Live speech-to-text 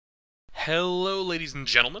Hello, ladies and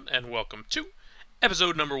gentlemen, and welcome to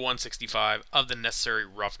episode number 165 of the Necessary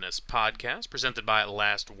Roughness Podcast, presented by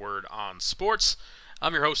Last Word on Sports.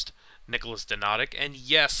 I'm your host, Nikolas Donadic, and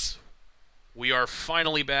yes, we are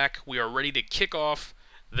finally back. We are ready to kick off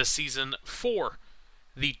the season for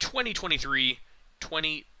the 2023-2024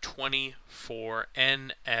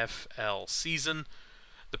 NFL season.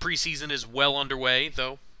 The preseason is well underway,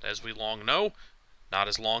 though, as we long know, not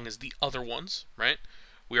as long as the other ones, right?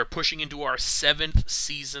 We are pushing into our 7th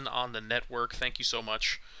season on the network. Thank you so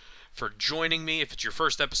much for joining me. If it's your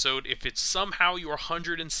first episode, if it's somehow your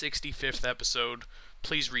 165th episode,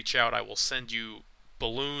 please reach out. I will send you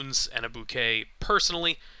balloons and a bouquet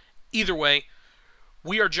personally. Either way,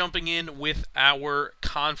 we are jumping in with our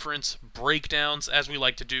conference breakdowns, as we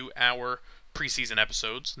like to do our preseason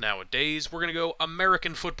episodes nowadays. We're going to go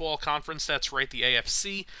American Football Conference. That's right, the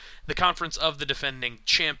AFC, the conference of the defending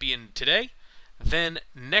champion today. Then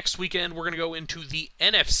next weekend, we're going to go into the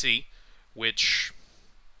NFC, which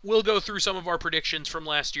we'll go through some of our predictions from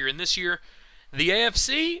last year and this year. The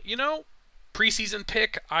AFC, preseason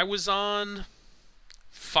pick, I was on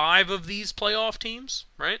 5 of these playoff teams,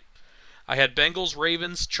 right? I had Bengals,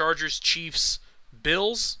 Ravens, Chargers, Chiefs,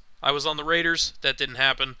 Bills. I was on the Raiders. That didn't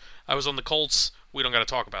happen. I was on the Colts. We don't got to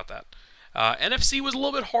talk about that. NFC was a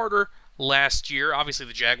little bit harder last year. Obviously,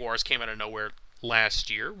 the Jaguars came out of nowhere last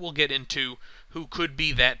year. We'll get into who could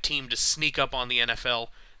be that team to sneak up on the NFL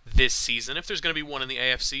this season, if there's going to be one in the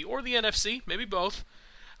AFC or the NFC, maybe both.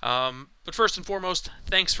 But first and foremost,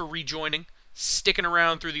 thanks for rejoining, sticking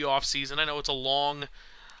around through the offseason. I know it's a long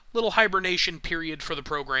little hibernation period for the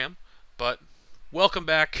program, but welcome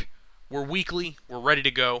back. We're weekly. We're ready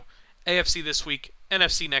to go. AFC this week,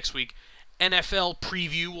 NFC next week, NFL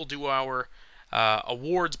preview. We'll do our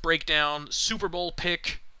awards breakdown, Super Bowl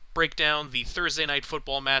pick, break down the Thursday night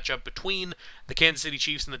football matchup between the Kansas City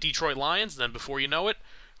Chiefs and the Detroit Lions. Then before you know it,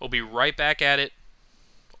 we'll be right back at it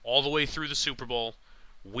all the way through the Super Bowl.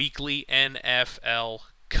 Weekly NFL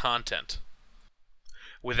content.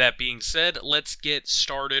 With that being said, let's get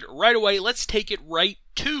started right away. Let's take it right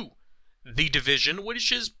to the division,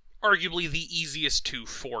 which is arguably the easiest to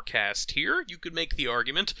forecast here. You could make the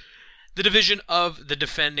argument. The division of the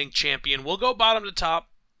defending champion. We'll go bottom to top.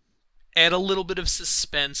 Add a little bit of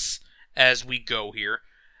suspense as we go here.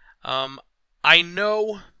 I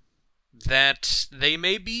know that they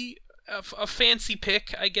may be a fancy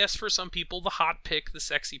pick, I guess, for some people. The hot pick, the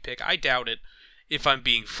sexy pick. I doubt it, if I'm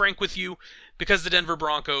being frank with you, because the Denver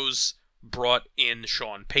Broncos brought in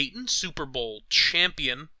Sean Payton, Super Bowl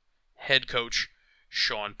champion head coach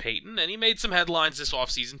Sean Payton, and he made some headlines this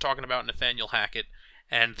offseason talking about Nathaniel Hackett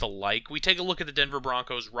and the like. We take a look at the Denver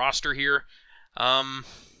Broncos roster here.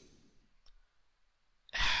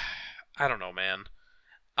 I don't know, man.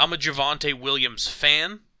 I'm a Javonte Williams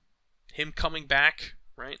fan. Him coming back,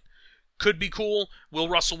 right? Could be cool. Will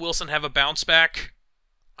Russell Wilson have a bounce back?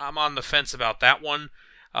 I'm on the fence about that one.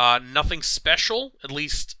 Nothing special, at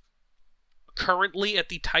least currently at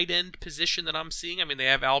the tight end position that I'm seeing. I mean, they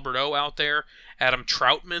have Albert O out there. Adam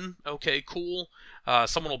Troutman, okay, cool.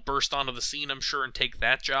 Someone will burst onto the scene, I'm sure, and take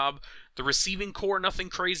that job. The receiving core, nothing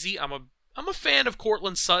crazy. I'm a fan of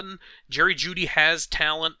Courtland Sutton. Jerry Jeudy has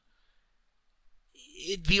talent.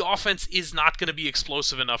 The offense is not going to be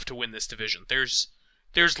explosive enough to win this division. There's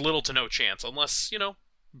little to no chance unless,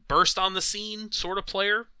 burst on the scene sort of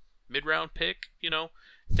player, mid-round pick,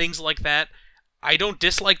 things like that. I don't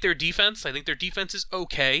dislike their defense. I think their defense is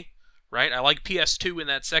okay, right? I like PS2 in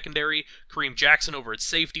that secondary. Kareem Jackson over at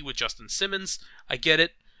safety with Justin Simmons. I get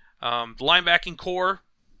it. The linebacking core,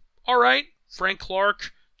 all right. Frank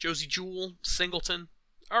Clark, Josie Jewell, Singleton,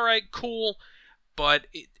 all right, cool. But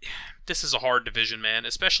this is a hard division, man,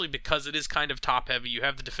 especially because it is kind of top-heavy. You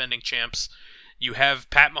have the defending champs. You have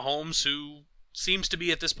Pat Mahomes, who seems to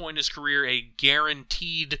be, at this point in his career, a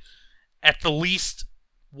guaranteed, at the least,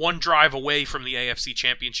 one drive away from the AFC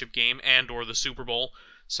Championship game and or the Super Bowl.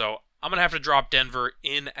 So I'm going to have to drop Denver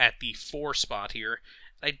in at the 4 spot here.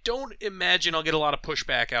 I don't imagine I'll get a lot of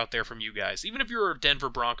pushback out there from you guys. Even if you're a Denver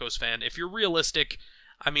Broncos fan, if you're realistic,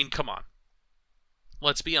 I mean, come on.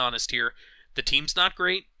 Let's be honest here. The team's not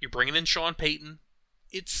great. You're bringing in Sean Payton.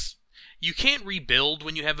 You can't rebuild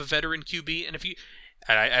when you have a veteran QB. And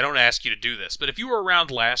I don't ask you to do this, but if you were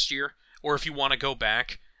around last year, or if you want to go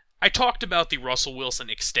back, I talked about the Russell Wilson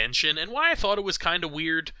extension and why I thought it was kind of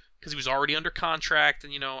weird because he was already under contract.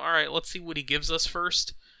 And all right, let's see what he gives us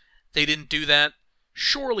first. They didn't do that.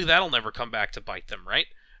 Surely that'll never come back to bite them, right?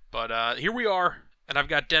 But here we are, and I've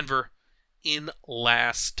got Denver in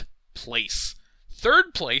last place.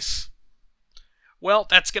 Third place, well,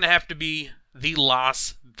 that's going to have to be the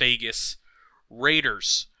Las Vegas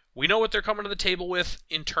Raiders. We know what they're coming to the table with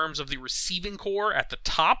in terms of the receiving core at the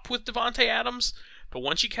top with Devontae Adams, but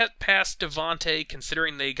once you get past Devontae,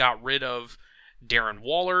 considering they got rid of Darren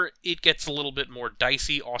Waller, it gets a little bit more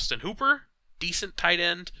dicey. Austin Hooper, decent tight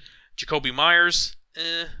end. Jacoby Myers,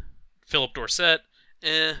 Philip Dorsett,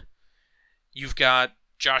 You've got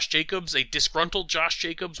Josh Jacobs, a disgruntled Josh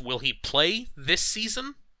Jacobs. Will he play this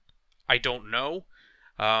season? I don't know.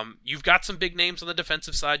 You've got some big names on the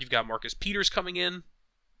defensive side. You've got Marcus Peters coming in.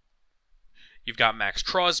 You've got Max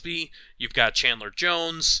Crosby. You've got Chandler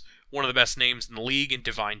Jones, one of the best names in the league, in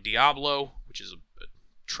Divine Diablo, which is a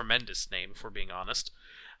tremendous name, if we're being honest.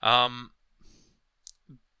 But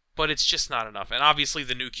it's just not enough. And obviously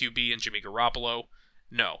the new QB and Jimmy Garoppolo.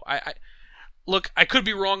 No. Look, I could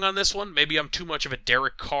be wrong on this one. Maybe I'm too much of a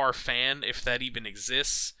Derek Carr fan, if that even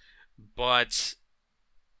exists. But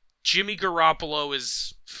Jimmy Garoppolo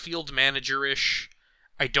is field manager-ish.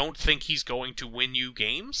 I don't think he's going to win you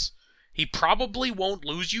games. He probably won't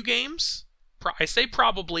lose you games. I say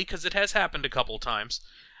probably because it has happened a couple times.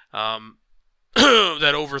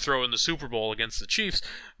 That overthrow in the Super Bowl against the Chiefs.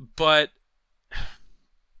 But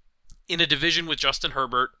in a division with Justin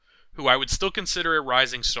Herbert, who I would still consider a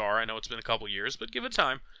rising star, I know it's been a couple years, but give it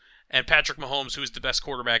time, and Patrick Mahomes, who is the best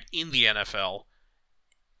quarterback in the NFL,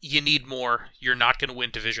 you need more. You're not going to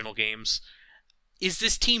win divisional games. Is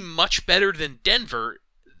this team much better than Denver?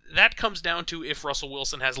 That comes down to if Russell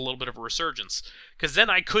Wilson has a little bit of a resurgence. Because then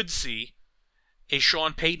I could see a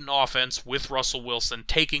Sean Payton offense with Russell Wilson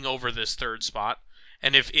taking over this third spot.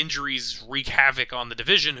 And if injuries wreak havoc on the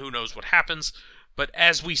division, who knows what happens. But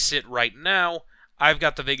as we sit right now, I've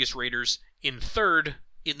got the Vegas Raiders in third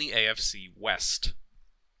in the AFC West.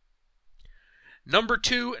 Number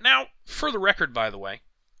 2, now, for the record, by the way,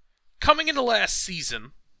 coming into last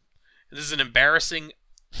season, this is an embarrassing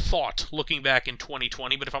thought looking back in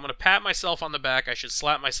 2020, but if I'm going to pat myself on the back, I should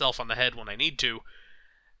slap myself on the head when I need to.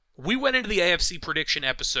 We went into the AFC prediction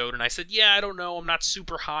episode, and I said, yeah, I don't know, I'm not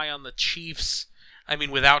super high on the Chiefs. I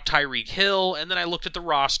mean, without Tyreek Hill, and then I looked at the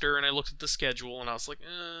roster, and I looked at the schedule, and I was like,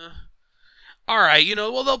 alright,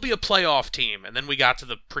 well, they'll be a playoff team. And then we got to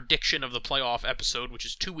the prediction of the playoff episode, which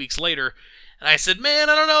is 2 weeks later, and I said, man,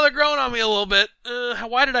 I don't know, they're growing on me a little bit.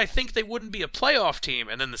 Why did I think they wouldn't be a playoff team?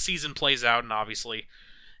 And then the season plays out, and obviously,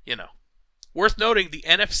 Worth noting, the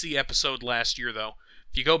NFC episode last year, though,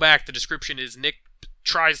 if you go back, the description is Nick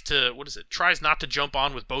tries not to jump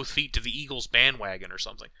on with both feet to the Eagles bandwagon or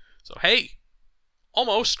something. So, hey,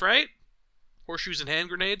 almost, right? Horseshoes and hand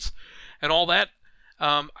grenades and all that.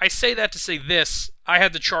 I say that to say this. I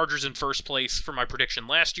had the Chargers in first place for my prediction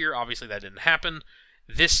last year. Obviously, that didn't happen.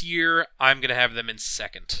 This year, I'm going to have them in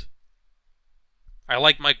second. I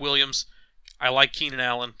like Mike Williams. I like Keenan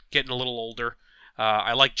Allen, getting a little older.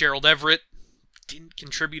 I like Gerald Everett. Didn't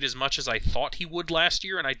contribute as much as I thought he would last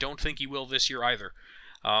year, and I don't think he will this year either.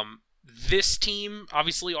 This team,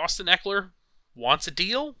 obviously, Austin Eckler wants a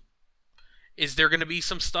deal. Is there going to be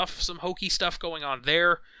some hokey stuff going on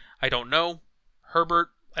there? I don't know. Herbert,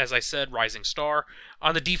 as I said, rising star.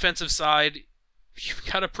 On the defensive side, you've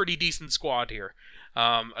got a pretty decent squad here.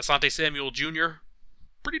 Asante Samuel Jr.,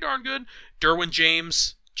 pretty darn good. Derwin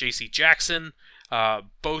James, J.C. Jackson,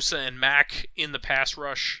 Bosa and Mack in the pass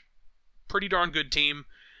rush. Pretty darn good team.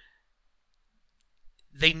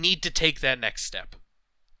 They need to take that next step.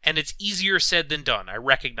 And it's easier said than done. I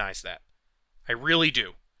recognize that. I really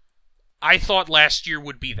do. I thought last year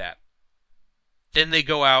would be that. Then they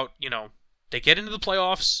go out, they get into the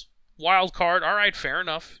playoffs, wild card, all right, fair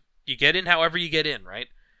enough. You get in however you get in, right?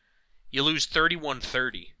 You lose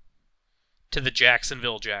 31-30 to the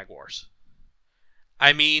Jacksonville Jaguars.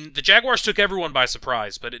 I mean, the Jaguars took everyone by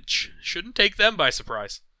surprise, but it shouldn't take them by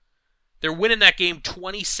surprise. They're winning that game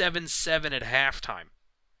 27-7 at halftime.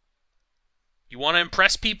 You want to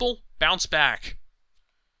impress people? Bounce back.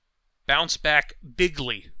 Bounce back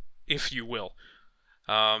bigly, if you will.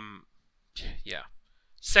 Yeah.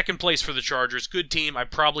 Second place for the Chargers. Good team. I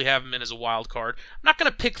probably have them in as a wild card. I'm not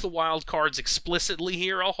going to pick the wild cards explicitly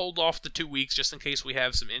here. I'll hold off the 2 weeks just in case we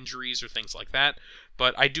have some injuries or things like that.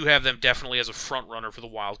 But I do have them definitely as a front runner for the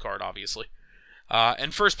wild card, obviously.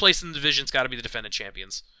 And first place in the division's got to be the defending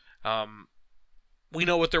champions. We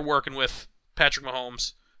know what they're working with. Patrick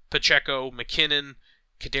Mahomes, Pacheco, McKinnon,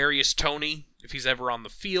 Kadarius Toney, if he's ever on the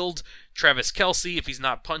field, Travis Kelce, if he's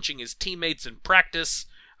not punching his teammates in practice,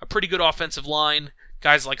 a pretty good offensive line,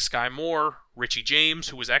 guys like Sky Moore, Richie James,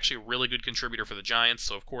 who was actually a really good contributor for the Giants,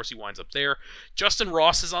 so of course he winds up there. Justin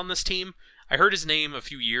Ross is on this team. I heard his name a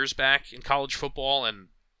few years back in college football and,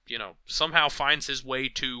 somehow finds his way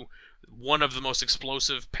to one of the most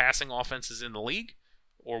explosive passing offenses in the league,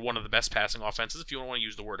 or one of the best passing offenses, if you don't want to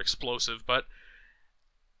use the word explosive, but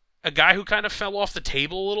a guy who kind of fell off the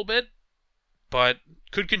table a little bit, but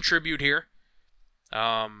could contribute here.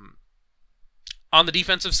 On the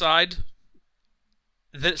defensive side,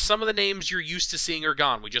 some of the names you're used to seeing are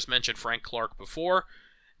gone. We just mentioned Frank Clark before.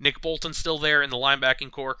 Nick Bolton's still there in the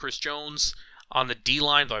linebacking core. Chris Jones on the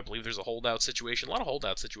D-line, though I believe there's a holdout situation. A lot of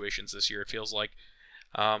holdout situations this year, it feels like.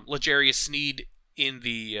 L'Jarius Sneed in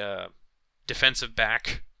the defensive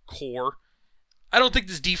back core. I don't think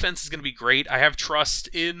this defense is going to be great. I have trust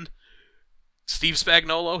in Steve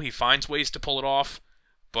Spagnuolo. He finds ways to pull it off.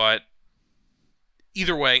 But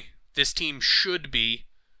either way, this team should be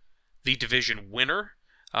the division winner.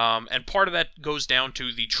 And part of that goes down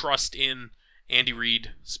to the trust in Andy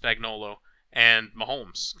Reid, Spagnuolo, and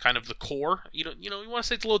Mahomes. Kind of the core. You want to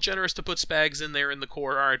say it's a little generous to put Spags in there in the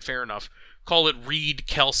core. All right, fair enough. Call it Reid,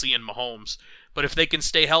 Kelsey, and Mahomes. But if they can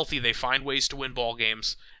stay healthy, they find ways to win ball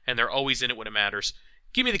games, and they're always in it when it matters.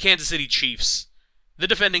 Give me the Kansas City Chiefs, the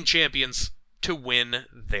defending champions, to win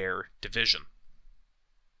their division.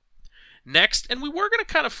 Next, and we were going to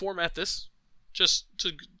kind of format this, just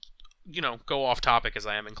to, go off topic as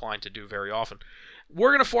I am inclined to do very often.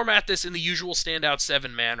 We're going to format this in the usual standout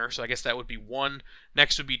 7 manner, so I guess that would be 1.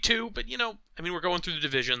 Next would be 2, but, we're going through the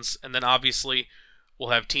divisions, and then obviously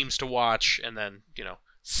we'll have teams to watch, and then,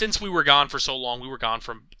 since we were gone for so long, we were gone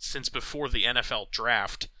since before the NFL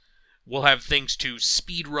draft, we'll have things to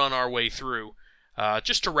speed run our way through,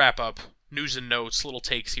 just to wrap up news and notes, little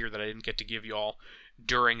takes here that I didn't get to give you all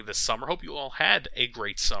during the summer. Hope you all had a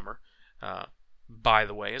great summer, by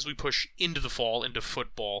the way, as we push into the fall, into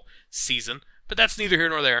football season. But that's neither here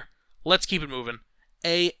nor there. Let's keep it moving.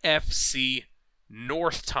 AFC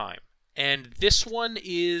North time. And this one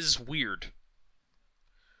is weird.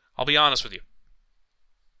 I'll be honest with you.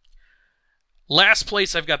 Last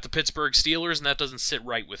place, I've got the Pittsburgh Steelers, and that doesn't sit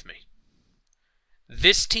right with me.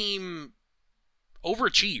 This team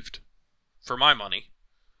overachieved, for my money,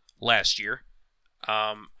 last year.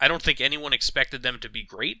 I don't think anyone expected them to be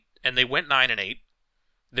great, and they went 9-8.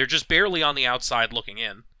 They're just barely on the outside looking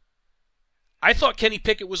in. I thought Kenny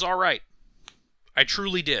Pickett was all right. I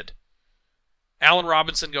truly did. Allen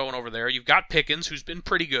Robinson going over there. You've got Pickens, who's been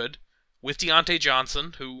pretty good, with Deontay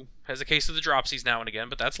Johnson, who has a case of the dropsies now and again,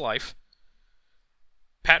 but that's life.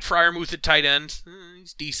 Pat Freiermuth at tight end,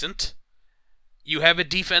 he's decent. You have a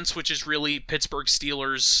defense which is really Pittsburgh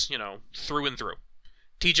Steelers, through and through.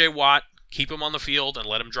 TJ Watt, keep him on the field and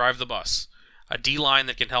let him drive the bus. A D-line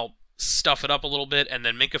that can help stuff it up a little bit, and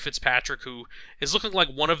then Minkah Fitzpatrick, who is looking like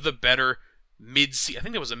one of the better I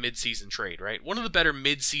think that was a mid-season trade, right? One of the better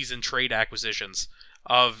mid-season trade acquisitions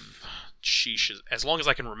of, as long as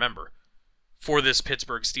I can remember, for this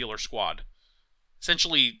Pittsburgh Steelers squad.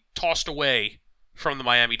 Essentially tossed away from the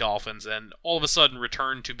Miami Dolphins, and all of a sudden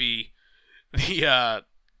returned to be the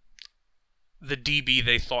DB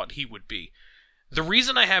they thought he would be. The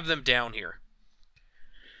reason I have them down here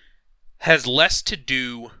has less to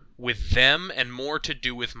do with them and more to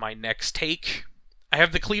do with my next take. I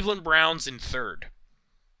have the Cleveland Browns in 3rd,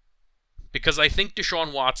 because I think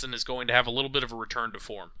Deshaun Watson is going to have a little bit of a return to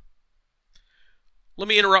form. Let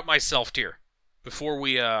me interrupt myself here before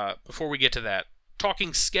we get to that.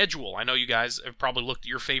 Talking schedule, I know you guys have probably looked at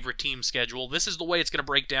your favorite team schedule. This is the way it's going to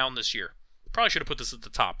break down this year. Probably should have put this at the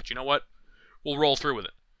top, but you know what? We'll roll through with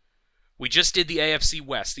it. We just did the AFC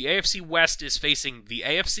West. The AFC West is facing the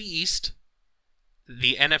AFC East,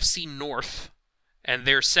 the NFC North, and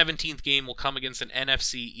their 17th game will come against an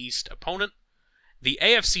NFC East opponent. The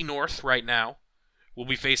AFC North right now will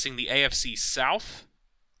be facing the AFC South,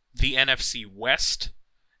 the NFC West,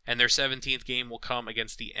 and their 17th game will come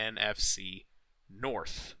against the NFC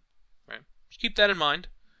North. Right? Just keep that in mind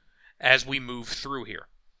as we move through here.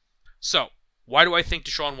 So, why do I think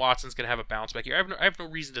Deshaun Watson's going to have a bounce back here? I have no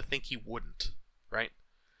reason to think he wouldn't, right?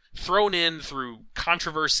 Thrown in through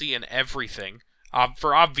controversy and everything,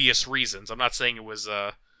 for obvious reasons. I'm not saying it was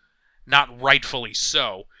not rightfully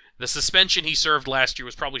so. The suspension he served last year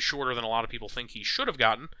was probably shorter than a lot of people think he should have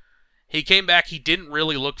gotten. He came back, he didn't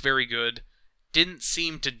really look very good, didn't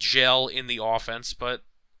seem to gel in the offense, but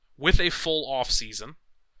with a full offseason,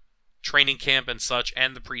 training camp and such,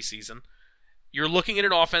 and the preseason, you're looking at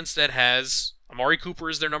an offense that has Amari Cooper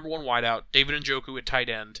as their number 1 wideout, David Njoku at tight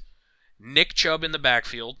end, Nick Chubb in the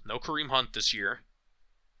backfield, no Kareem Hunt this year.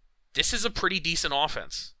 This is a pretty decent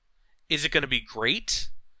offense. Is it going to be great?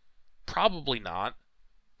 Probably not.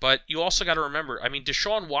 But you also got to remember,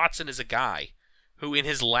 Deshaun Watson is a guy who in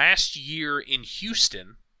his last year in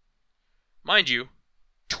Houston, mind you,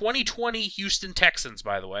 2020 Houston Texans,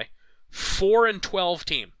 by the way, 4-12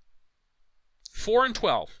 team.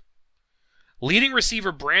 4-12. Leading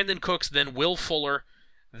receiver Brandon Cooks, then Will Fuller,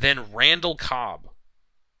 then Randall Cobb.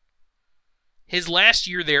 His last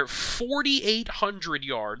year there, 4,800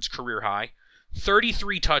 yards, career high,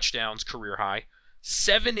 33 touchdowns, career high,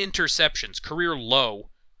 7 interceptions, career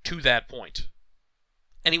low to that point.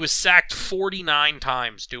 And he was sacked 49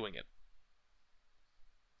 times doing it.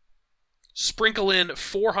 Sprinkle in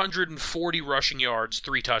 440 rushing yards,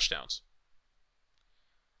 3 touchdowns.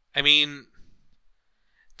 I mean,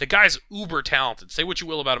 the guy's uber talented. Say what you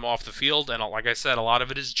will about him off the field, and like I said, a lot of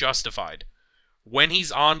it is justified. When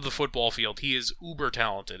he's on the football field, he is uber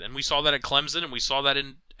talented. And we saw that at Clemson, and we saw that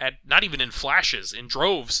not even in flashes, in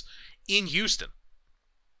droves, in Houston.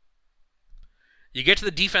 You get to the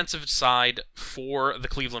defensive side for the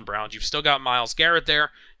Cleveland Browns. You've still got Myles Garrett there.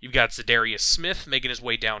 You've got Zadarius Smith making his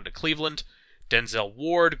way down to Cleveland. Denzel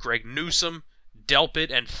Ward, Greg Newsome,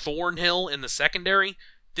 Delpit, and Thornhill in the secondary.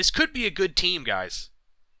 This could be a good team, guys.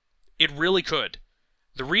 It really could.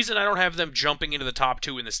 The reason I don't have them jumping into the top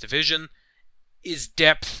 2 in this division is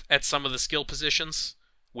depth at some of the skill positions.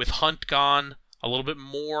 With Hunt gone, a little bit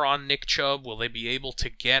more on Nick Chubb. Will they be able to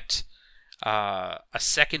get a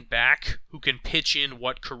second back who can pitch in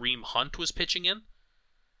what Kareem Hunt was pitching in?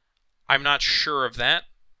 I'm not sure of that,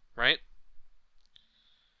 right?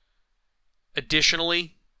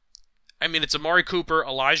 Additionally, I mean, it's Amari Cooper,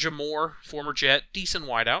 Elijah Moore, former Jet, decent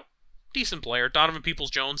wideout, decent player. Donovan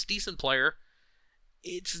Peoples-Jones, decent player.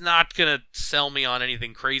 It's not going to sell me on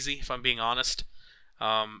anything crazy, if I'm being honest.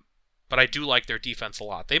 But I do like their defense a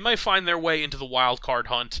lot. They might find their way into the wild card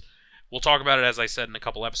hunt. We'll talk about it, as I said, in a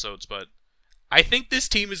couple episodes, but I think this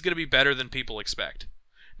team is going to be better than people expect.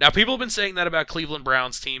 Now, people have been saying that about Cleveland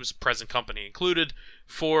Browns teams, present company included,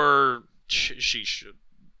 for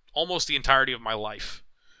almost the entirety of my life.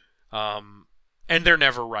 And they're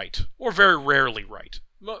never right, or very rarely right.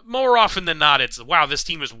 More often than not, it's, wow, this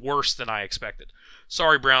team is worse than I expected.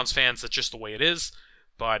 Sorry, Browns fans, that's just the way it is,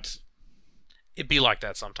 but it be like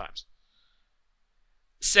that sometimes.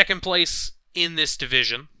 Second place in this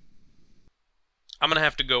division, I'm going to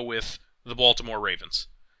have to go with the Baltimore Ravens.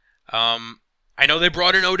 I know they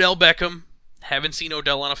brought in Odell Beckham. Haven't seen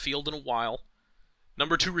Odell on a field in a while.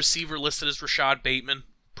 Number 2 receiver listed as Rashad Bateman.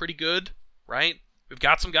 Pretty good, right? We've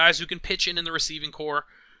got some guys who can pitch in the receiving core.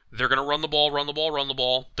 They're going to run the ball, run the ball, run the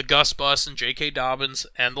ball. The Gus Bus and J.K. Dobbins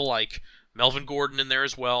and the like. Melvin Gordon in there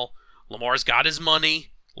as well. Lamar's got his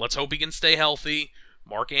money. Let's hope he can stay healthy.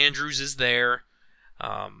 Mark Andrews is there.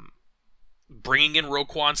 Bringing in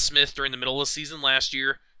Roquan Smith during the middle of the season last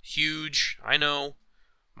year. Huge, I know.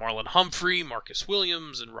 Marlon Humphrey, Marcus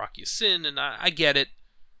Williams, and Rocky Sin, and I get it.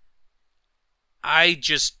 I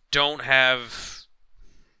just don't have...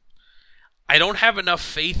 I don't have enough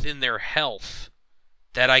faith in their health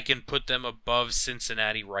that I can put them above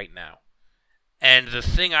Cincinnati right now. And the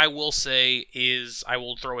thing I will say is I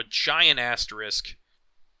will throw a giant asterisk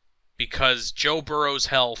because Joe Burrow's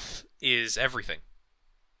health is everything.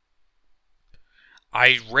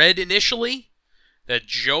 I read initially that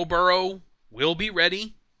Joe Burrow will be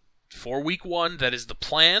ready for week 1. That is the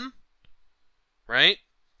plan, right?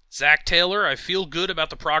 Zach Taylor, I feel good about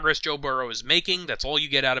the progress Joe Burrow is making. That's all you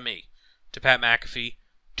get out of me. To Pat McAfee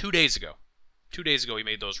 2 days ago. 2 days ago he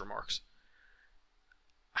made those remarks.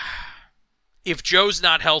 If Joe's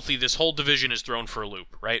not healthy, this whole division is thrown for a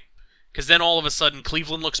loop, right? Because then all of a sudden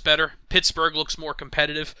Cleveland looks better. Pittsburgh looks more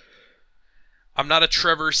competitive. I'm not a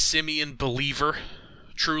Trevor Siemian believer,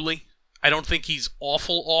 truly. I don't think he's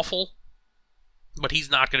awful, but he's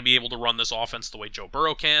not going to be able to run this offense the way Joe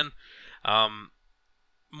Burrow can.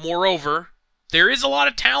 Moreover, there is a lot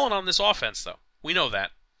of talent on this offense, though. We know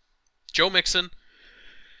that. Joe Mixon,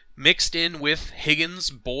 mixed in with Higgins,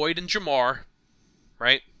 Boyd, and Jamar,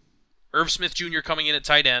 right? Irv Smith Jr. coming in at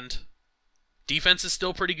tight end. Defense is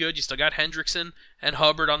still pretty good. You still got Hendrickson and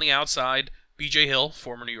Hubbard on the outside. B.J. Hill,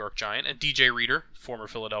 former New York Giant, and D.J. Reader, former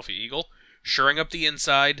Philadelphia Eagle, shoring up the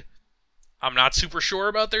inside. I'm not super sure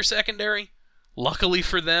about their secondary. Luckily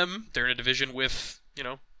for them, they're in a division with,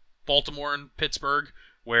 Baltimore and Pittsburgh,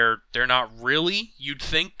 where they're not really, you'd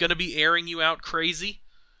think, going to be airing you out crazy.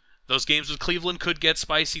 Those games with Cleveland could get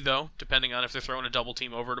spicy, though, depending on if they're throwing a double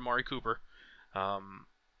team over to Amari Cooper.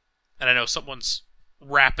 And I know someone's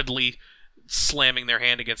rapidly slamming their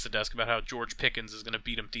hand against the desk about how George Pickens is going to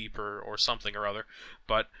beat him deep or something or other.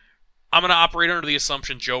 But I'm going to operate under the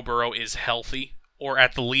assumption Joe Burrow is healthy, or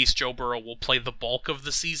at the least Joe Burrow will play the bulk of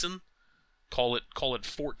the season. Call it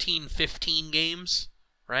 14, 15 games,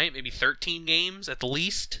 right? Maybe 13 games at the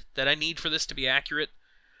least that I need for this to be accurate.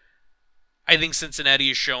 I think Cincinnati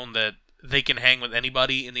has shown that they can hang with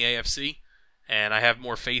anybody in the AFC, and I have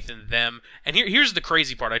more faith in them. And here's the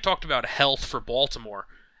crazy part. I talked about health for Baltimore.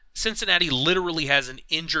 Cincinnati literally has an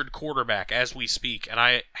injured quarterback as we speak, and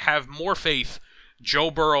I have more faith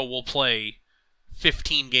Joe Burrow will play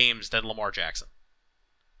 15 games than Lamar Jackson.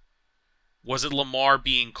 Was it Lamar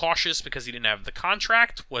being cautious because he didn't have the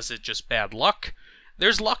contract? Was it just bad luck?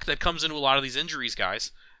 There's luck that comes into a lot of these injuries,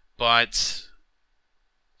 guys. But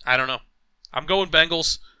I don't know. I'm going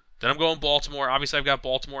Bengals. Then I'm going Baltimore. Obviously, I've got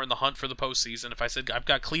Baltimore in the hunt for the postseason. If I said I've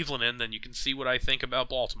got Cleveland in, then you can see what I think about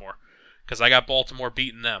Baltimore. Because I got Baltimore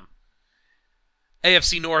beating them.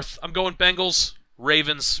 AFC North, I'm going Bengals,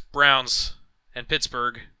 Ravens, Browns, and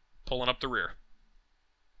Pittsburgh pulling up the rear.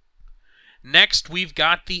 Next, we've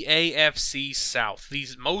got the AFC South, the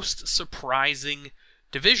most surprising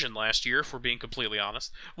division last year, if we're being completely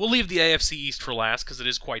honest. We'll leave the AFC East for last because it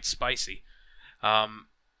is quite spicy.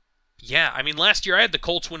 Last year I had the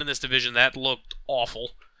Colts win in this division. That looked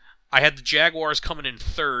awful. I had the Jaguars coming in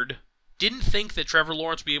third. Didn't think that Trevor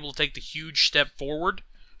Lawrence would be able to take the huge step forward.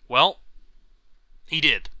 Well, he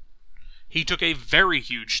did. He took a very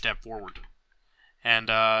huge step forward. And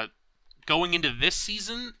going into this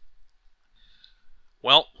season,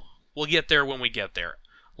 well, we'll get there when we get there.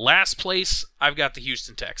 Last place, I've got the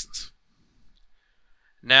Houston Texans.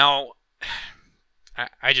 Now,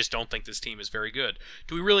 I just don't think this team is very good.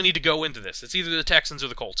 Do we really need to go into this? It's either the Texans or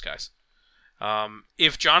the Colts, guys.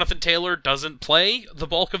 If Jonathan Taylor doesn't play the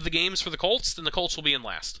bulk of the games for the Colts, then the Colts will be in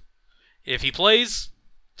last. If he plays,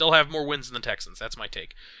 they'll have more wins than the Texans. That's my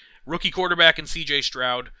take. Rookie quarterback in C.J.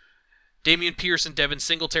 Stroud. Dameon Pierce and Devin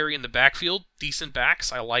Singletary in the backfield. Decent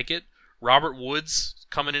backs. I like it. Robert Woods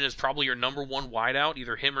coming in as probably your number one wideout,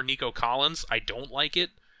 either him or Nico Collins. I don't like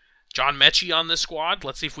it. John Mechie on this squad.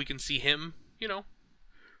 Let's see if we can see him,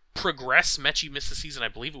 progress. Mechie missed the season. I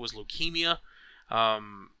believe it was leukemia.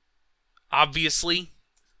 Obviously,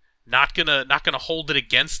 not gonna hold it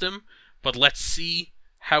against him, but let's see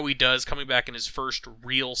how he does coming back in his first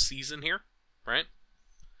real season here, right?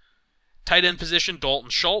 Tight end position,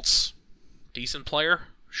 Dalton Schultz. Decent player,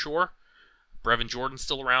 sure. Brevin Jordan's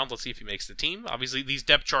still around. Let's see if he makes the team. Obviously, these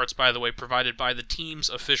depth charts, by the way, provided by the team's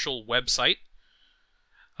official website.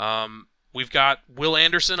 We've got Will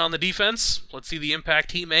Anderson on the defense. Let's see the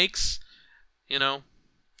impact he makes.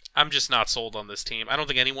 I'm just not sold on this team. I don't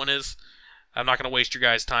think anyone is. I'm not going to waste your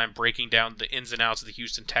guys' time breaking down the ins and outs of the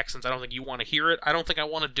Houston Texans. I don't think you want to hear it. I don't think I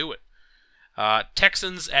want to do it.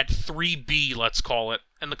 Texans at 3B, let's call it,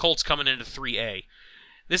 and the Colts coming into 3A.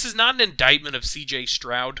 This is not an indictment of C.J.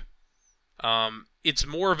 Stroud. It's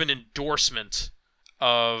more of an endorsement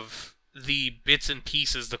of the bits and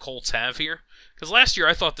pieces the Colts have here. Because last year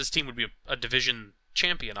I thought this team would be a division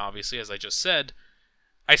champion, obviously, as I just said.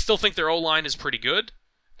 I still think their O-line is pretty good.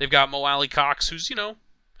 They've got Mo Alley-Cox, who's,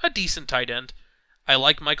 a decent tight end. I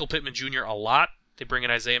like Michael Pittman Jr. a lot. They bring in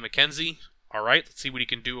Isaiah McKenzie. All right, let's see what he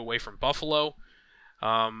can do away from Buffalo.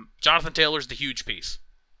 Jonathan Taylor's the huge piece.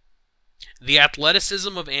 The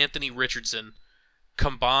athleticism of Anthony Richardson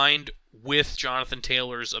combined with Jonathan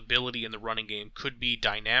Taylor's ability in the running game could be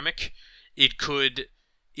dynamic. It could,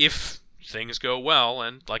 if things go well,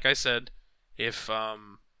 and like I said, if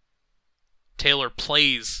Taylor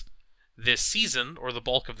plays this season, or the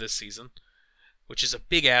bulk of this season, which is a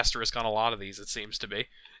big asterisk on a lot of these, it seems to be,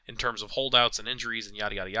 in terms of holdouts and injuries and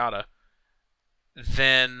yada, yada, yada,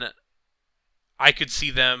 then I could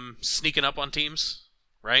see them sneaking up on teams,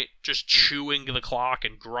 right? Just chewing the clock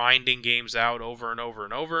and grinding games out over and over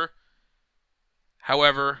and over.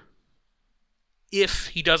 However, if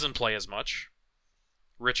he doesn't play as much,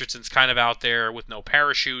 Richardson's kind of out there with no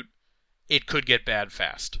parachute, it could get bad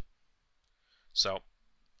fast. So,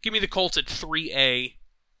 give me the Colts at 3A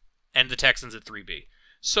and the Texans at 3B.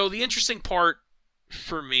 So the interesting part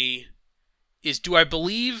for me is, do I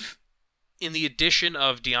believe in the addition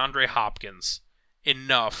of DeAndre Hopkins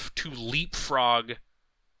enough to leapfrog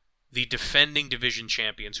the defending division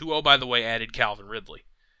champions, who, oh, by the way, added Calvin Ridley?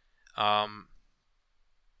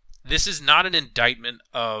 This is not an indictment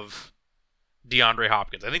of DeAndre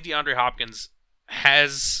Hopkins. I think DeAndre Hopkins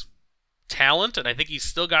has talent, and I think he's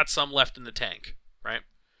still got some left in the tank, right?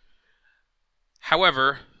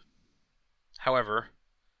 However,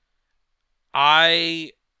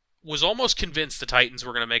 I was almost convinced the Titans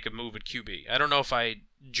were going to make a move at QB. I don't know if I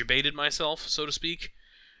debated myself, so to speak,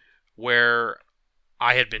 where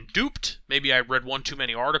I had been duped. Maybe I read one too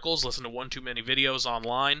many articles, listened to one too many videos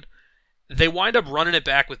online. They wind up running it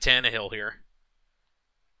back with Tannehill here.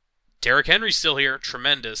 Derrick Henry's still here.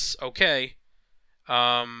 Tremendous. Okay.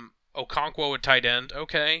 Okonkwo at tight end.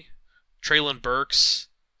 Okay. Treylon Burks.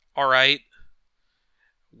 All right.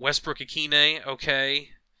 Westbrook Akine.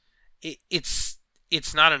 Okay. It's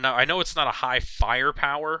not enough. I know it's not a high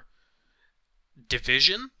firepower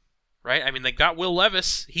division, right? I mean, they got Will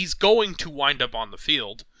Levis. He's going to wind up on the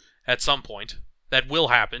field at some point, That will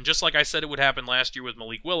happen. Just like I said it would happen last year with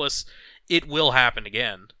Malik Willis, it will happen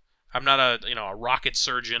again. I'm not a rocket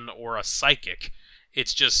surgeon or a psychic.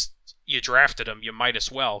 It's just you drafted him, you might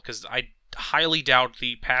as well, because I highly doubt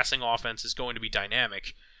the passing offense is going to be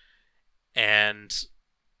dynamic. And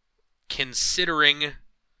considering,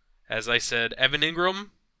 as I said, Evan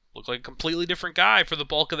Ingram looked like a completely different guy for the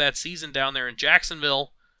bulk of that season down there in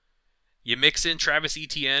Jacksonville. You mix in Travis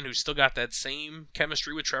Etienne, who's still got that same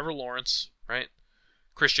chemistry with Trevor Lawrence, right?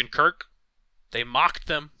 Christian Kirk, they mocked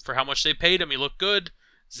them for how much they paid him. He looked good.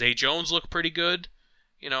 Zay Jones looked pretty good.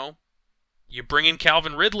 You bring in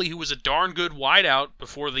Calvin Ridley, who was a darn good wideout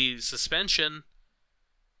before the suspension.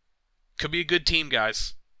 Could be a good team,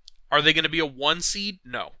 guys. Are they going to be a 1 seed?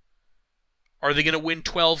 No. Are they going to win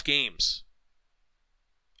 12 games?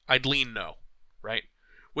 I'd lean no, right?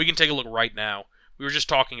 We can take a look right now. We were just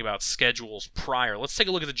talking about schedules prior. Let's take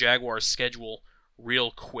a look at the Jaguars' schedule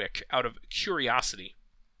real quick, out of curiosity.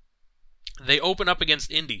 They open up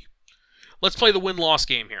against Indy. Let's play the win-loss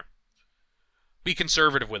game here. Be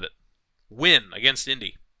conservative with it. Win against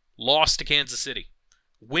Indy. Loss to Kansas City.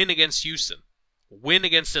 Win against Houston. Win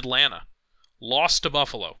against Atlanta. Loss to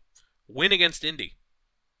Buffalo. Win against Indy.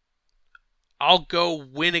 I'll go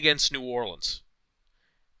win against New Orleans.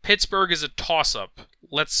 Pittsburgh is a toss-up.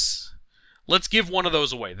 Let's give one of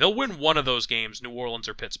those away. They'll win one of those games, New Orleans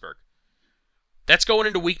or Pittsburgh. That's going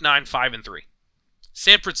into Week 9, 5-3.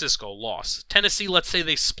 San Francisco, loss. Tennessee, let's say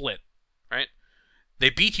they split, right? They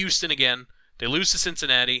beat Houston again. They lose to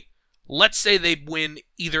Cincinnati. Let's say they win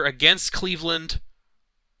either against Cleveland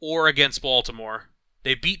or against Baltimore.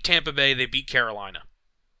 They beat Tampa Bay. They beat Carolina.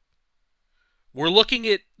 We're looking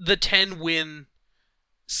at the 10-win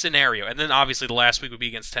scenario. And then obviously the last week would be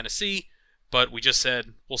against Tennessee, but we just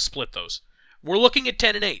said we'll split those. We're looking at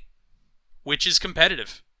 10-8, which is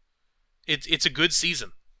competitive. It's a good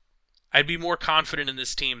season. I'd be more confident in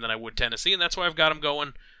this team than I would Tennessee, and that's why I've got them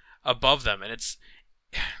going above them. And it's,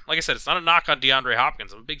 like I said, it's not a knock on DeAndre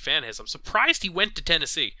Hopkins. I'm a big fan of his. I'm surprised he went to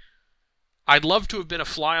Tennessee. I'd love to have been a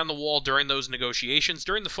fly on the wall during those negotiations,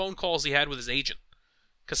 during the phone calls he had with his agent.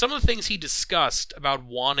 Because some of the things he discussed about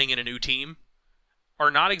wanting in a new team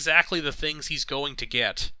are not exactly the things he's going to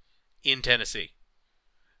get in Tennessee.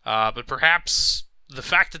 But perhaps the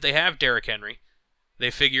fact that they have Derrick Henry,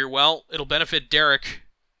 they figure, well, it'll benefit Derrick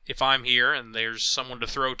if I'm here and there's someone to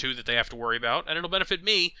throw to that they have to worry about, and it'll benefit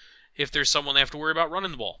me if there's someone they have to worry about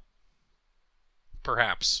running the ball.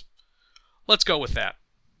 Perhaps. Let's go with that.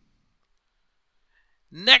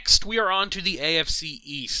 Next, we are on to the AFC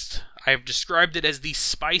East. I have described it as the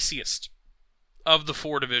spiciest of the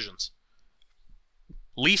 4 divisions.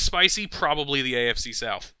 Least spicy, probably the AFC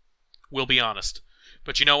South. We'll be honest.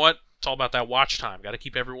 But you know what? It's all about that watch time. Got to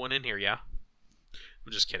keep everyone in here, yeah?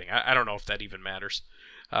 I'm just kidding. I don't know if that even matters.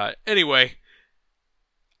 Anyway,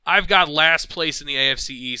 I've got last place in the AFC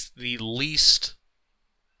East, the least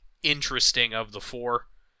interesting of the 4,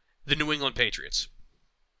 the New England Patriots.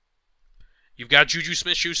 You've got Juju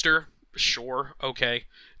Smith-Schuster, sure, okay.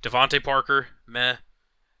 Devontae Parker, meh.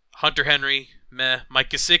 Hunter Henry, meh. Mike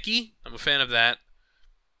Gesicki, I'm a fan of that.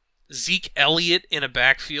 Zeke Elliott in a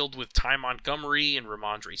backfield with Ty Montgomery and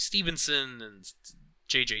Ramondre Stevenson and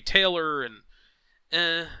J.J. Taylor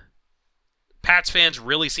and Pats fans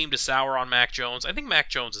really seem to sour on Mac Jones. I think Mac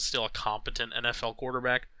Jones is still a competent NFL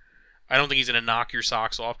quarterback. I don't think he's going to knock your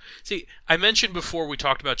socks off. See, I mentioned before we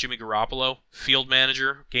talked about Jimmy Garoppolo,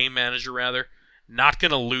 game manager rather, not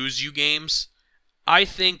going to lose you games. I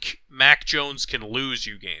think Mac Jones can lose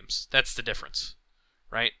you games. That's the difference,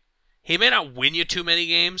 right? He may not win you too many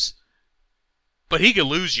games, but he can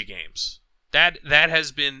lose you games. That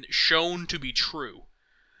has been shown to be true.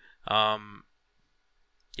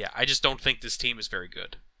 Yeah, I just don't think this team is very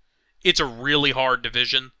good. It's a really hard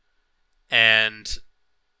division, and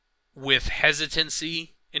with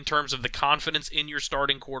hesitancy in terms of the confidence in your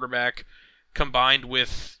starting quarterback, combined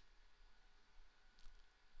with,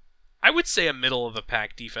 I would say, a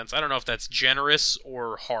middle-of-the-pack defense. I don't know if that's generous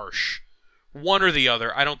or harsh. One or the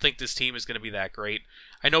other. I don't think this team is going to be that great.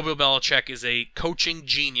 I know Bill Belichick is a coaching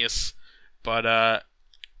genius, but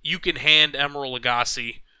you can hand Emeril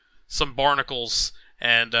Lagasse some barnacles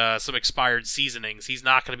and some expired seasonings. He's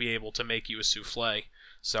not going to be able to make you a souffle.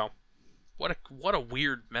 So, what a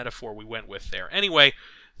weird metaphor we went with there. Anyway,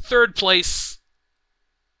 third place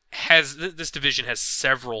this division has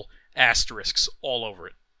several asterisks all over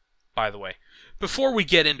it, by the way. Before we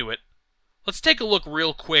get into it, let's take a look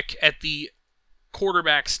real quick at the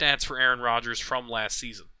quarterback stats for Aaron Rodgers from last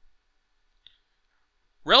season.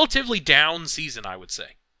 Relatively down season, I would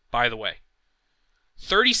say, by the way.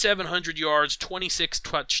 3,700 yards, 26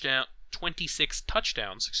 touchdowns,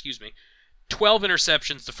 12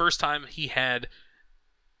 interceptions, the first time he had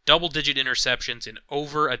double-digit interceptions in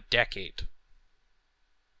over a decade.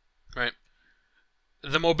 Right?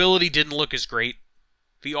 The mobility didn't look as great.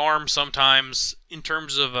 The arm sometimes, in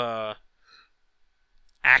terms of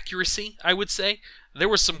accuracy, I would say, there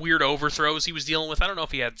were some weird overthrows he was dealing with. I don't know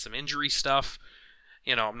if he had some injury stuff.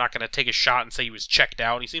 I'm not going to take a shot and say he was checked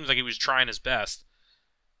out. He seems like he was trying his best.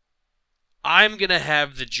 I'm going to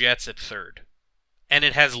have the Jets at third. And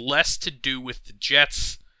it has less to do with the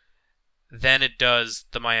Jets than it does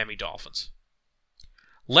the Miami Dolphins.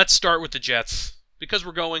 Let's start with the Jets, because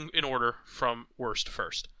we're going in order from worst to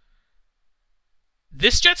first.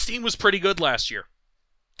 This Jets team was pretty good last year.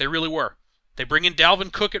 They really were. They bring in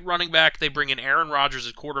Dalvin Cook at running back. They bring in Aaron Rodgers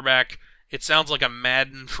at quarterback. It sounds like a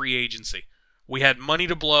Madden free agency. We had money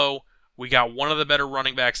to blow. We got one of the better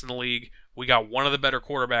running backs in the league. We got one of the better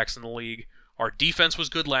quarterbacks in the league. Our defense was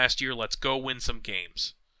good last year. Let's go win some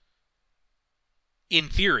games. In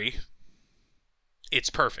theory,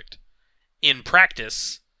 it's perfect. In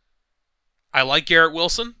practice, I like Garrett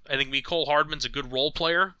Wilson. I think Mecole Hardman's a good role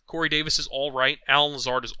player. Corey Davis is all right. Allen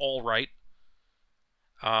Lazard is all right.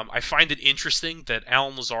 I find it interesting that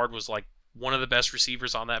Allen Lazard was like one of the best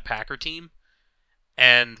receivers on that Packer team.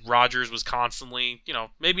 And Rodgers was constantly,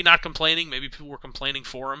 maybe not complaining. Maybe people were complaining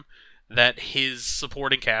for him that his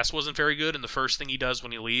supporting cast wasn't very good. And the first thing he does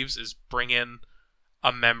when he leaves is bring in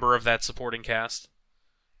a member of that supporting cast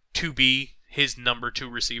to be his number 2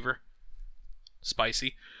 receiver.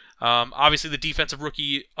 Spicy. Obviously, the defensive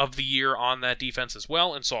rookie of the year on that defense as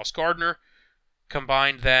well, and Sauce Gardner.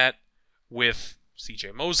 Combined that with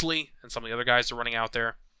C.J. Mosley and some of the other guys that are running out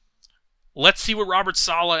there. Let's see what Robert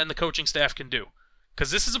Saleh and the coaching staff can do.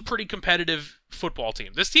 Because this is a pretty competitive football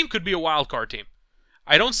team. This team could be a wild card team.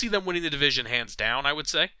 I don't see them winning the division hands down, I would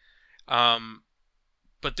say.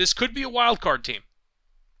 But this could be a wild card team.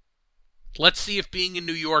 Let's see if being in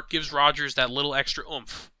New York gives Rodgers that little extra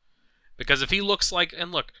oomph. Because if he looks like...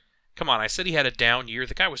 And look, come on, I said he had a down year.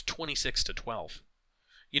 The guy was 26-12.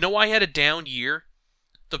 You know why he had a down year?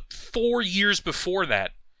 The 4 years before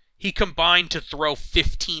that, he combined to throw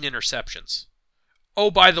 15 interceptions. Oh,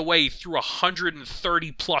 by the way, he threw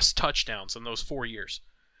 130-plus touchdowns in those 4 years.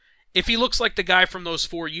 If he looks like the guy from those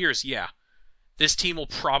 4 years, yeah, this team will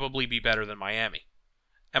probably be better than Miami.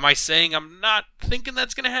 Am I saying I'm not thinking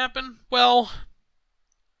that's going to happen? Well,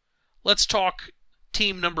 let's talk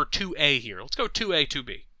team number 2A here. Let's go 2A,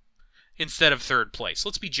 2B instead of third place.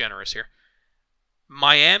 Let's be generous here.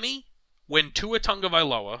 Miami, when Tua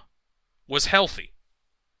Tagovailoa was healthy,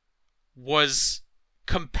 was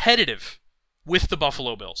competitive with the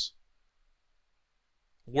Buffalo Bills.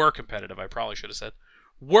 Were competitive, I probably should have said.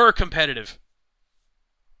 Were competitive.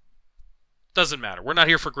 Doesn't matter. We're not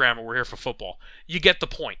here for grammar. We're here for football. You get the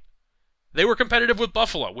point. They were competitive with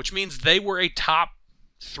Buffalo, which means they were a top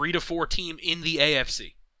 3 to 4 team in the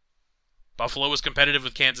AFC. Buffalo was competitive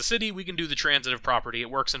with Kansas City. We can do the transitive property.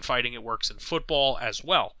 It works in fighting. It works in football as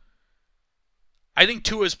well. I think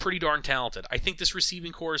Tua is pretty darn talented. I think this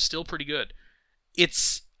receiving core is still pretty good.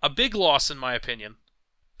 It's a big loss, in my opinion,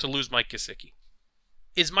 to lose Mike Gesicki.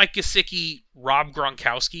 Is Mike Gesicki Rob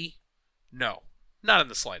Gronkowski? No, not in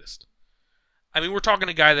the slightest. I mean, we're talking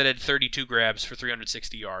a guy that had 32 grabs for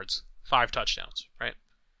 360 yards, 5 touchdowns, right?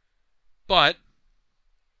 But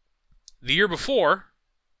the year before,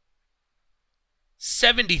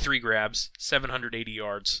 73 grabs, 780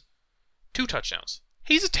 yards, 2 touchdowns.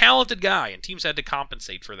 He's a talented guy, and teams had to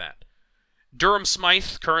compensate for that. Durham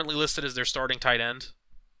Smythe, currently listed as their starting tight end.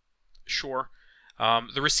 Sure.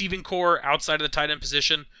 The receiving core outside of the tight end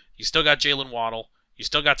position, you still got Jalen Waddle. You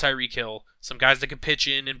still got Tyreek Hill. Some guys that can pitch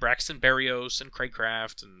in, and Braxton Berrios and Craig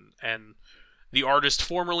Kraft, and the artist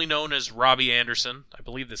formerly known as Robbie Anderson. I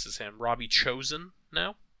believe this is him. Robbie Chosen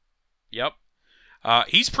now? Yep.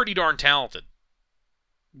 He's pretty darn talented.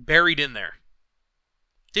 Buried in there.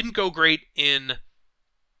 Didn't go great in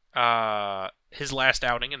his last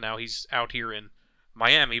outing, and now he's out here in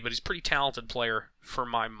Miami, but he's a pretty talented player for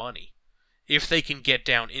my money. If they can get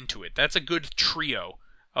down into it. That's a good trio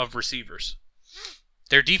of receivers.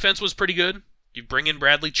 Their defense was pretty good. You bring in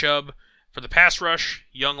Bradley Chubb for the pass rush,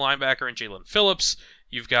 young linebacker and Jalen Phillips.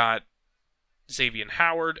 You've got Xavier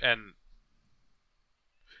Howard and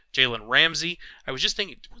Jalen Ramsey. I was just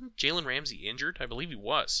thinking, wasn't Jalen Ramsey injured? I believe he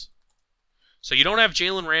was. So you don't have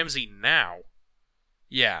Jalen Ramsey now.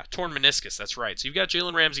 Yeah, torn meniscus, that's right. So you've got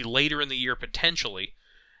Jalen Ramsey later in the year, potentially.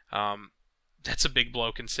 That's a big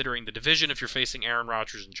blow considering the division if you're facing Aaron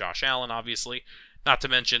Rodgers and Josh Allen, obviously. Not to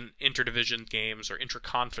mention interdivision games, or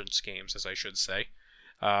intra-conference games, as I should say,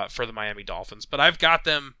 for the Miami Dolphins. But I've got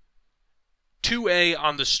them 2A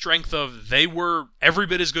on the strength of they were every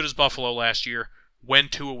bit as good as Buffalo last year when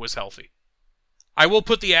Tua was healthy. I will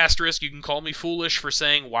put the asterisk. You can call me foolish for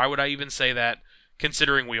saying, why would I even say that,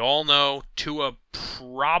 considering we all know Tua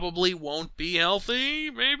probably won't be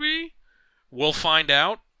healthy, maybe? We'll find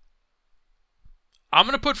out. I'm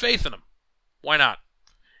going to put faith in him. Why not?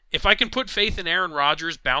 If I can put faith in Aaron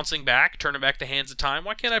Rodgers bouncing back, turning back the hands of time,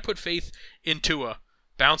 why can't I put faith in Tua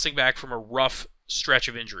bouncing back from a rough stretch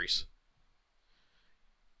of injuries?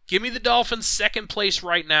 Give me the Dolphins second place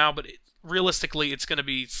right now, but realistically, it's going to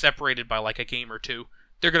be separated by like a game or two.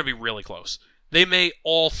 They're going to be really close. They may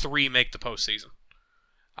all three make the postseason.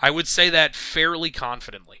 I would say that fairly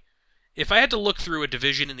confidently. If I had to look through a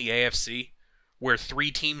division in the AFC where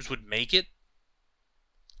 3 teams would make it,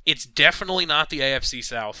 it's definitely not the AFC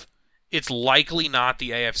South. It's likely not the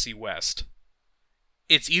AFC West.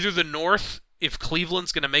 It's either the North, if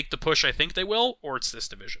Cleveland's going to make the push I think they will, or it's this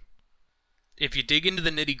division. If you dig into the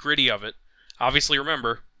nitty-gritty of it, obviously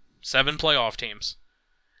remember, 7 playoff teams.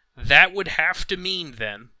 That would have to mean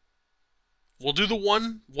then, we'll do the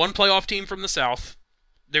one playoff team from the South.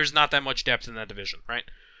 There's not that much depth in that division, right?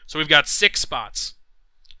 So we've got 6 spots.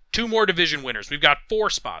 2 more division winners. We've got 4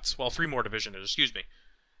 spots. Well, 3 more division winners,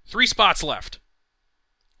 3 spots left.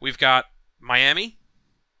 We've got Miami.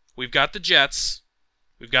 We've got the Jets.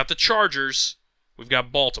 We've got the Chargers. We've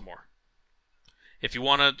got Baltimore. If you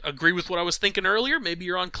want to agree with what I was thinking earlier, maybe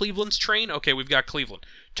you're on Cleveland's train. Okay, we've got Cleveland.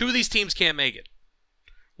 2 of these teams can't make it.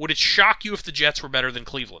 Would it shock you if the Jets were better than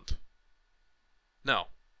Cleveland? No.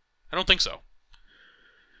 I don't think so.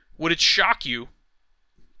 Would it shock you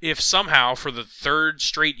if somehow, for the 3rd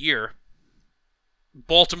straight year,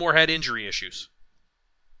 Baltimore had injury issues?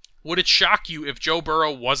 Would it shock you if Joe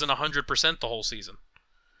Burrow wasn't 100% the whole season,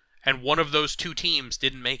 and one of those 2 teams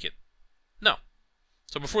didn't make it? No.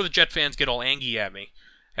 So before the Jet fans get all angry at me,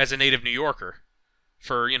 as a native New Yorker,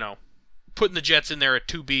 for, putting the Jets in there at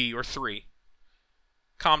 2B or 3,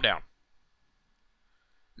 calm down.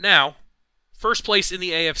 Now, first place in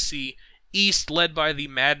the AFC East, led by the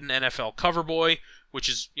Madden NFL cover boy, which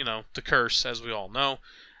is, the curse, as we all know.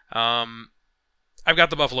 I've got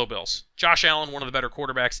the Buffalo Bills. Josh Allen, one of the better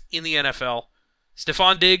quarterbacks in the NFL.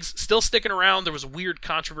 Stephon Diggs, still sticking around. There was a weird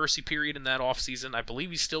controversy period in that offseason. I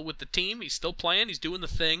believe he's still with the team. He's still playing. He's doing the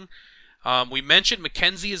thing. We mentioned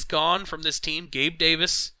McKenzie is gone from this team. Gabe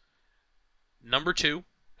Davis, number 2,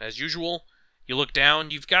 as usual. You look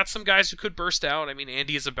down, you've got some guys who could burst out. I mean,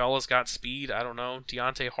 Andy Isabella's got speed. I don't know.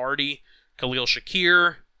 Deontay Hardy, Khalil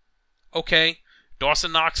Shakir. Okay.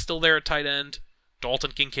 Dawson Knox still there at tight end.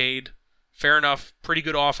 Dalton Kincaid. Fair enough. Pretty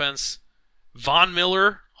good offense. Von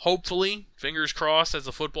Miller, hopefully, fingers crossed as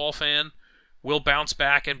a football fan, will bounce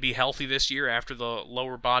back and be healthy this year after the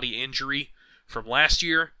lower body injury from last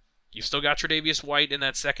year. You've still got Tre'Davious White in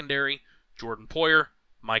that secondary. Jordan Poyer,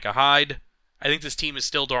 Micah Hyde. I think this team is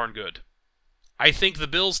still darn good. I think the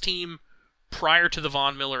Bills team prior to the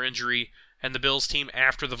Von Miller injury and the Bills team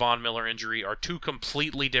after the Von Miller injury are 2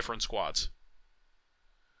 completely different squads.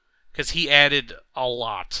 Because he added a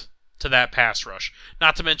lot to that pass rush.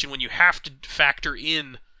 Not to mention when you have to factor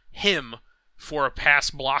in him for a pass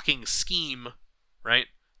blocking scheme, right?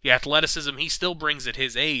 The athleticism he still brings at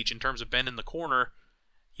his age in terms of bending the corner.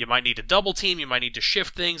 You might need to double team, you might need to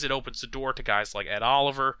shift things. It opens the door to guys like Ed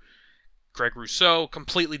Oliver, Greg Rousseau,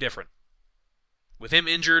 completely different. With him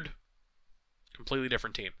injured, completely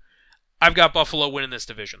different team. I've got Buffalo winning this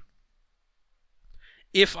division.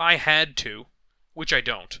 If I had to, which I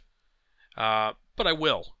don't, but I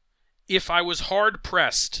will. If I was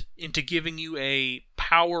hard-pressed into giving you a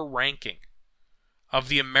power ranking of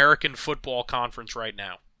the American Football Conference right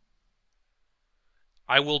now,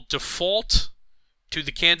 I will default to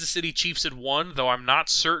the Kansas City Chiefs at 1, though I'm not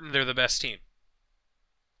certain they're the best team.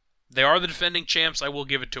 They are the defending champs. I will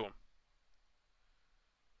give it to them.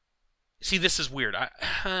 See, this is weird.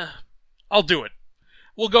 I'll do it.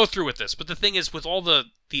 We'll go through with this. But the thing is, with all the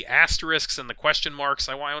asterisks and the question marks,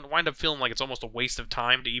 I wind up feeling like it's almost a waste of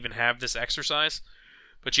time to even have this exercise.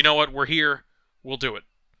 But you know what? We're here. We'll do it.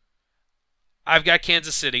 I've got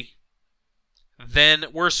Kansas City. Then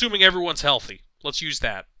we're assuming everyone's healthy. Let's use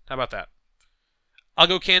that. How about that? I'll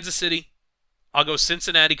go Kansas City. I'll go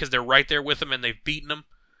Cincinnati because they're right there with them and they've beaten them.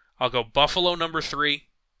 I'll go Buffalo number 3.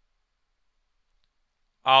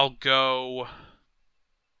 I'll go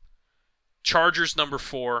Chargers number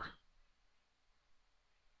 4.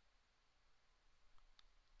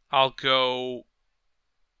 I'll go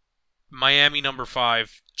Miami number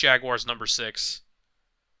 5. Jaguars number 6.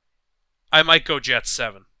 I might go Jets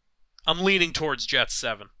 7. I'm leaning towards Jets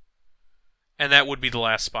 7. And that would be the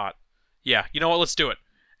last spot. Yeah, you know what? Let's do it.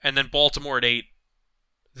 And then Baltimore at 8.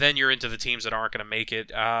 Then you're into the teams that aren't going to make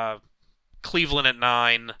it. Cleveland at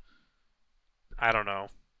 9. I don't know.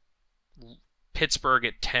 Pittsburgh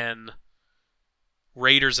at 10.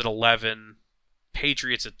 Raiders at 11.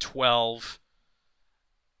 Patriots at 12.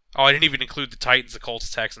 Oh, I didn't even include the Titans, the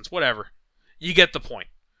Colts, Texans, whatever. You get the point.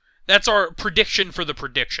 That's our prediction for the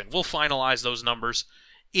prediction. We'll finalize those numbers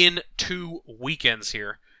in 2 weekends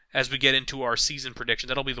here as we get into our season prediction.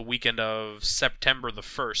 That'll be the weekend of September the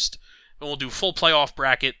 1st. And we'll do full playoff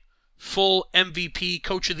bracket, full MVP,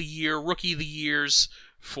 Coach of the Year, Rookie of the Years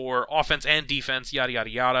for offense and defense, yada, yada,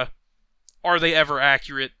 yada. Are they ever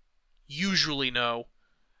accurate? Usually no.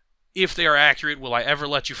 If they are accurate, will I ever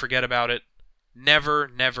let you forget about it? Never,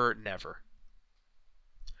 never, never.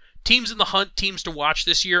 Teams in the hunt, teams to watch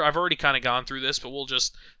this year. I've already kind of gone through this, but we'll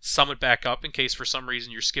just sum it back up in case for some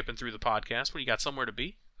reason you're skipping through the podcast when you got somewhere to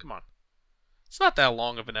be. Come on. It's not that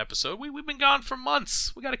long of an episode. We've been gone for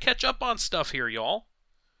months. We got to catch up on stuff here, y'all.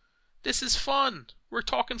 This is fun. We're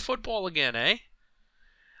talking football again, eh?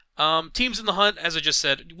 Teams in the hunt, as I just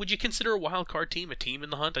said, would you consider a wild card team a team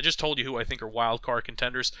in the hunt? I just told you who I think are wild card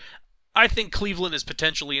contenders. I think Cleveland is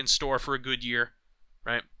potentially in store for a good year,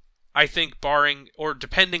 right? I think barring, or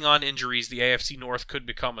depending on injuries, the AFC North could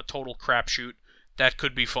become a total crapshoot. That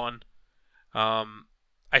could be fun.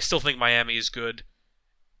 I still think Miami is good.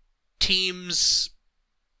 Teams,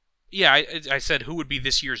 yeah, I said who would be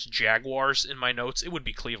this year's Jaguars in my notes. It would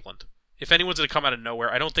be Cleveland. If anyone's going to come out of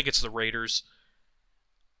nowhere, I don't think it's the Raiders.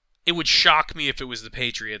 It would shock me if it was the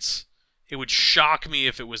Patriots. It would shock me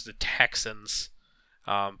if it was the Texans.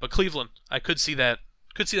 But Cleveland, I could see that.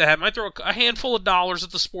 Could see that happen. Might throw a handful of dollars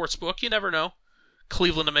at the sports book. You never know.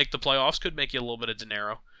 Cleveland to make the playoffs could make you a little bit of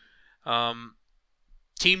dinero.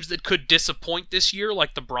 Teams that could disappoint this year,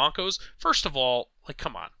 like the Broncos. First of all,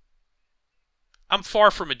 come on. I'm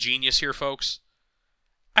far from a genius here, folks.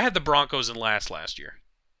 I had the Broncos in last year.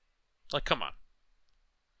 Come on.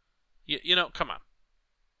 You know, come on.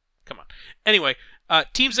 Come on. Anyway,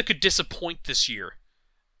 teams that could disappoint this year.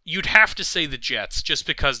 You'd have to say the Jets, just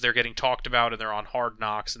because they're getting talked about and they're on Hard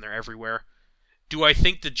Knocks and they're everywhere. Do I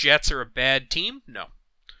think the Jets are a bad team? No.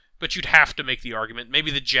 But you'd have to make the argument. Maybe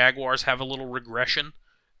the Jaguars have a little regression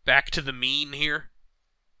back to the mean here.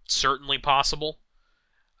 Certainly possible.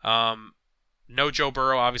 No Joe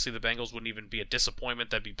Burrow. Obviously, the Bengals wouldn't even be a disappointment.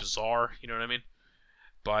 That'd be bizarre. You know what I mean?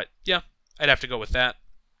 But, yeah, I'd have to go with that.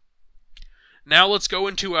 Now let's go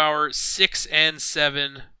into our 6 and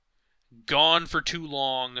 7 gone for too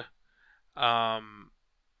long,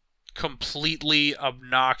 completely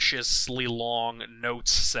obnoxiously long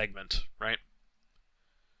notes segment, right?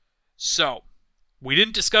 So, we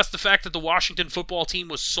didn't discuss the fact that the Washington football team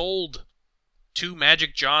was sold to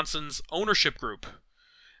Magic Johnson's ownership group.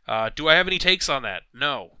 Do I have any takes on that?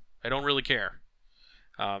 No, I don't really care.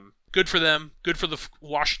 Good for them. Good for the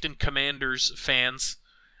Washington Commanders fans.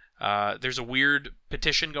 There's a weird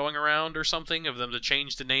petition going around or something of them to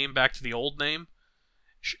change the name back to the old name.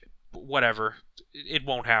 Whatever. It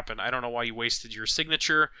won't happen. I don't know why you wasted your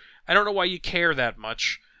signature. I don't know why you care that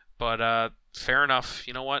much. But fair enough.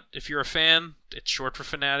 You know what? If you're a fan, it's short for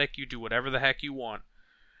fanatic. You do whatever the heck you want.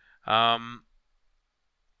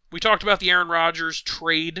 We talked about the Aaron Rodgers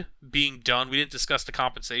trade being done. We didn't discuss the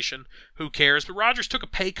compensation. Who cares? But Rodgers took a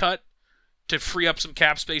pay cut to free up some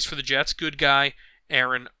cap space for the Jets. Good guy,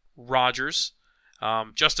 Aaron Rodgers.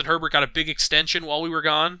 Justin Herbert got a big extension while we were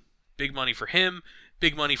gone. Big money for him.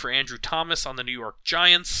 Big money for Andrew Thomas on the New York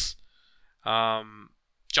Giants.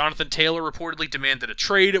 Jonathan Taylor reportedly demanded a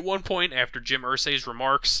trade at one point after Jim Irsay's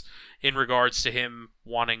remarks in regards to him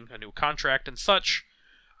wanting a new contract and such.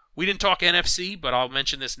 We didn't talk NFC, but I'll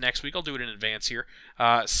mention this next week. I'll do it in advance here.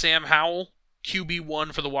 Sam Howell,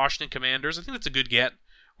 QB1 for the Washington Commanders. I think that's a good get,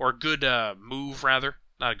 or a good move, rather.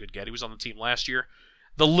 Not a good get. He was on the team last year.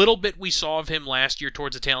 The little bit we saw of him last year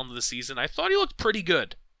towards the tail end of the season, I thought he looked pretty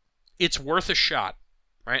good. It's worth a shot,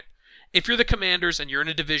 right? If you're the Commanders and you're in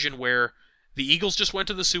a division where the Eagles just went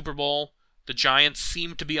to the Super Bowl, the Giants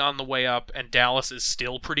seem to be on the way up, and Dallas is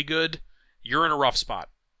still pretty good, you're in a rough spot.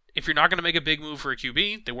 If you're not going to make a big move for a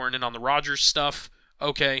QB, they weren't in on the Rodgers stuff,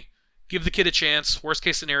 okay, give the kid a chance. Worst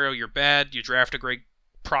case scenario, you're bad, you draft a great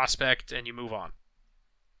prospect, and you move on.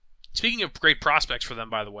 Speaking of great prospects for them,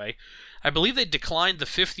 by the way, I believe they declined the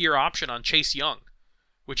 5th-year option on Chase Young,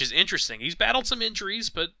 which is interesting. He's battled some injuries,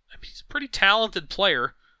 but he's a pretty talented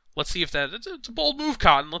player. Let's see if it's a bold move,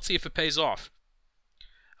 Cotton. Let's see if it pays off.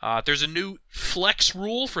 There's a new flex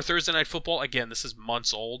rule for Thursday Night Football. Again, this is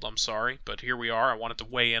months old. I'm sorry, but here we are. I wanted to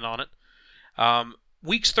weigh in on it.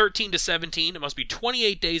 Weeks 13 to 17, it must be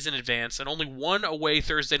 28 days in advance, and only one away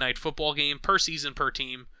Thursday Night Football game per season per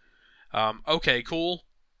team. Okay, cool.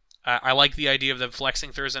 I like the idea of them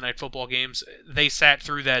flexing Thursday night football games. They sat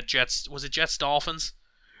through that Jets-Dolphins?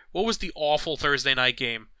 What was the awful Thursday night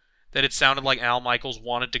game that it sounded like Al Michaels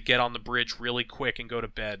wanted to get on the bridge really quick and go to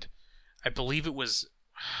bed? I believe it was...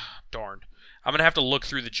 Darn. I'm going to have to look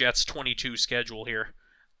through the Jets' 22 schedule here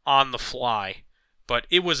on the fly. But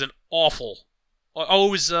it was an awful... Oh,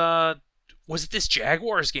 it was it this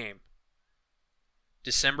Jaguars game?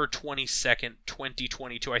 December 22nd,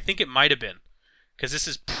 2022. I think it might have been. Because this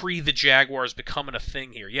is pre the Jaguars becoming a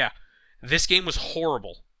thing here. Yeah, this game was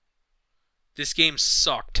horrible. This game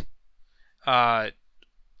sucked.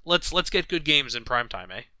 Let's get good games in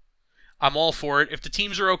primetime, eh? I'm all for it. If the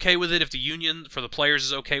teams are okay with it, if the union for the players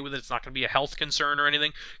is okay with it, it's not going to be a health concern or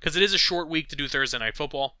anything. Because it is a short week to do Thursday night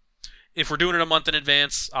football. If we're doing it a month in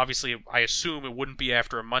advance, obviously I assume it wouldn't be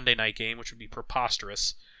after a Monday night game, which would be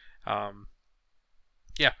preposterous.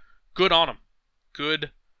 Yeah, good on them.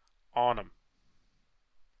 Good on them.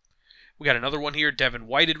 We got another one here. Devin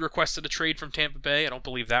White had requested a trade from Tampa Bay. I don't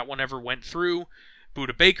believe that one ever went through.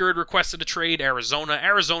 Budda Baker had requested a trade.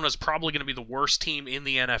 Arizona's probably going to be the worst team in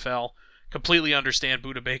the NFL. Completely understand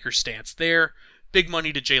Budda Baker's stance there. Big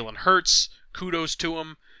money to Jalen Hurts. Kudos to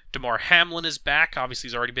him. DeMar Hamlin is back. Obviously,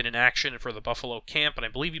 he's already been in action for the Buffalo camp, and I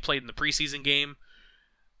believe he played in the preseason game.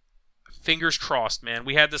 Fingers crossed, man.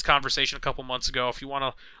 We had this conversation a couple months ago. If you want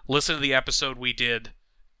to listen to the episode we did,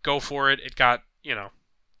 go for it. It got,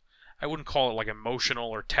 I wouldn't call it like emotional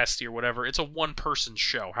or testy or whatever. It's a one-person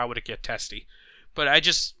show. How would it get testy? But I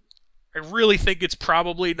really think it's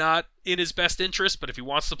probably not in his best interest, but if he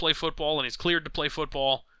wants to play football and he's cleared to play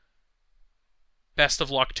football, best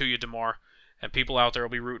of luck to you, DeMar. And people out there will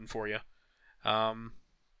be rooting for you.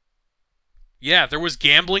 Yeah, there was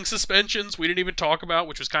gambling suspensions we didn't even talk about,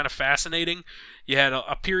 which was kind of fascinating. You had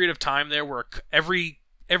a period of time there where every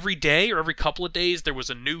day or every couple of days there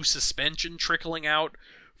was a new suspension trickling out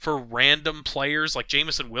for random players like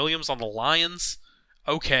Jameson Williams on the Lions.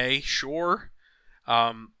 Okay, sure.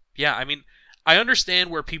 Yeah, I mean, I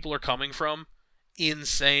understand where people are coming from in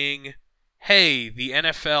saying, hey, the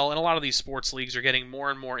NFL and a lot of these sports leagues are getting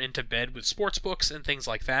more and more into bed with sports books and things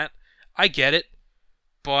like that. I get it,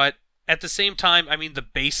 but at the same time, I mean, the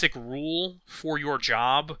basic rule for your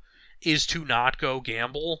job is to not go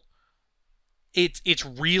gamble. It's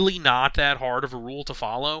really not that hard of a rule to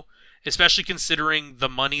follow, especially considering the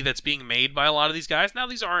money that's being made by a lot of these guys. Now,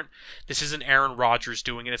 this isn't Aaron Rodgers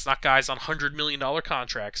doing it. It's not guys on $100 million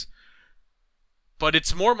contracts. But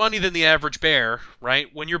it's more money than the average bear, right?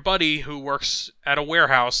 When your buddy who works at a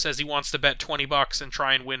warehouse says he wants to bet $20 and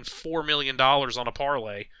try and win $4 million on a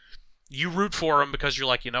parlay, you root for him because you're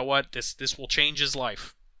like, you know what? This will change his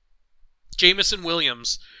life. Jameson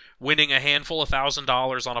Williams winning a handful of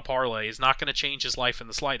 $1,000 on a parlay is not going to change his life in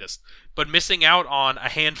the slightest. But missing out on a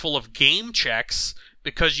handful of game checks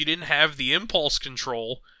because you didn't have the impulse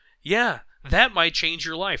control, yeah, that might change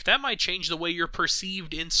your life. That might change the way you're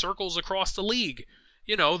perceived in circles across the league.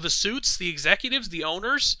 The suits, the executives, the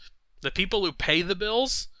owners, the people who pay the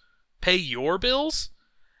bills, pay your bills.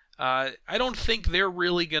 I don't think they're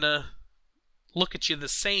really going to look at you the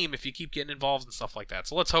same if you keep getting involved in stuff like that.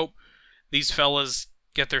 So let's hope these fellas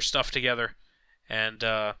get their stuff together and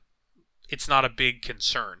it's not a big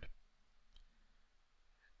concern.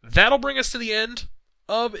 That'll bring us to the end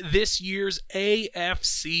of this year's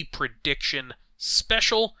AFC Prediction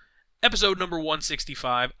Special, episode number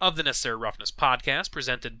 165 of the Necessary Roughness Podcast,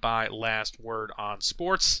 presented by Last Word on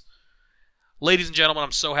Sports. Ladies and gentlemen,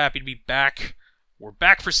 I'm so happy to be back. We're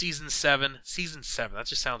back for Season 7. Season 7, that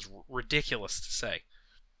just sounds ridiculous to say.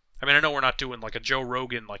 I mean, I know we're not doing like a Joe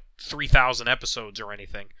Rogan, 3,000 episodes or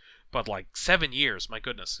anything, but 7 years, my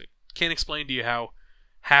goodness. Can't explain to you how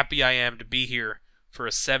happy I am to be here for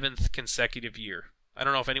a 7th consecutive year. I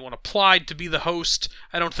don't know if anyone applied to be the host.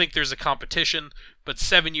 I don't think there's a competition, but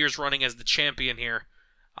 7 years running as the champion here.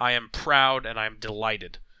 I am proud and I'm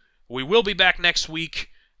delighted. We will be back next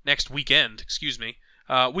weekend,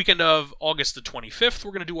 weekend of August the 25th.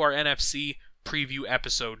 We're going to do our NFC preview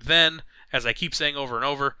episode then. As I keep saying over and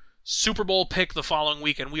over, Super Bowl pick the following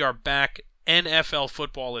week, and we are back. NFL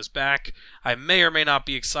football is back. I may or may not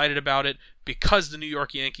be excited about it because the New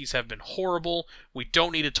York Yankees have been horrible. We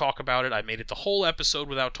don't need to talk about it. I made it the whole episode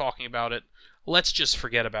without talking about it. Let's just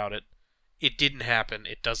forget about it. It didn't happen.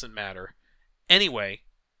 It doesn't matter. Anyway,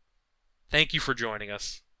 thank you for joining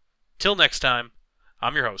us. Till next time,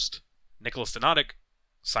 I'm your host, Nikolas Donadic,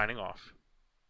 signing off.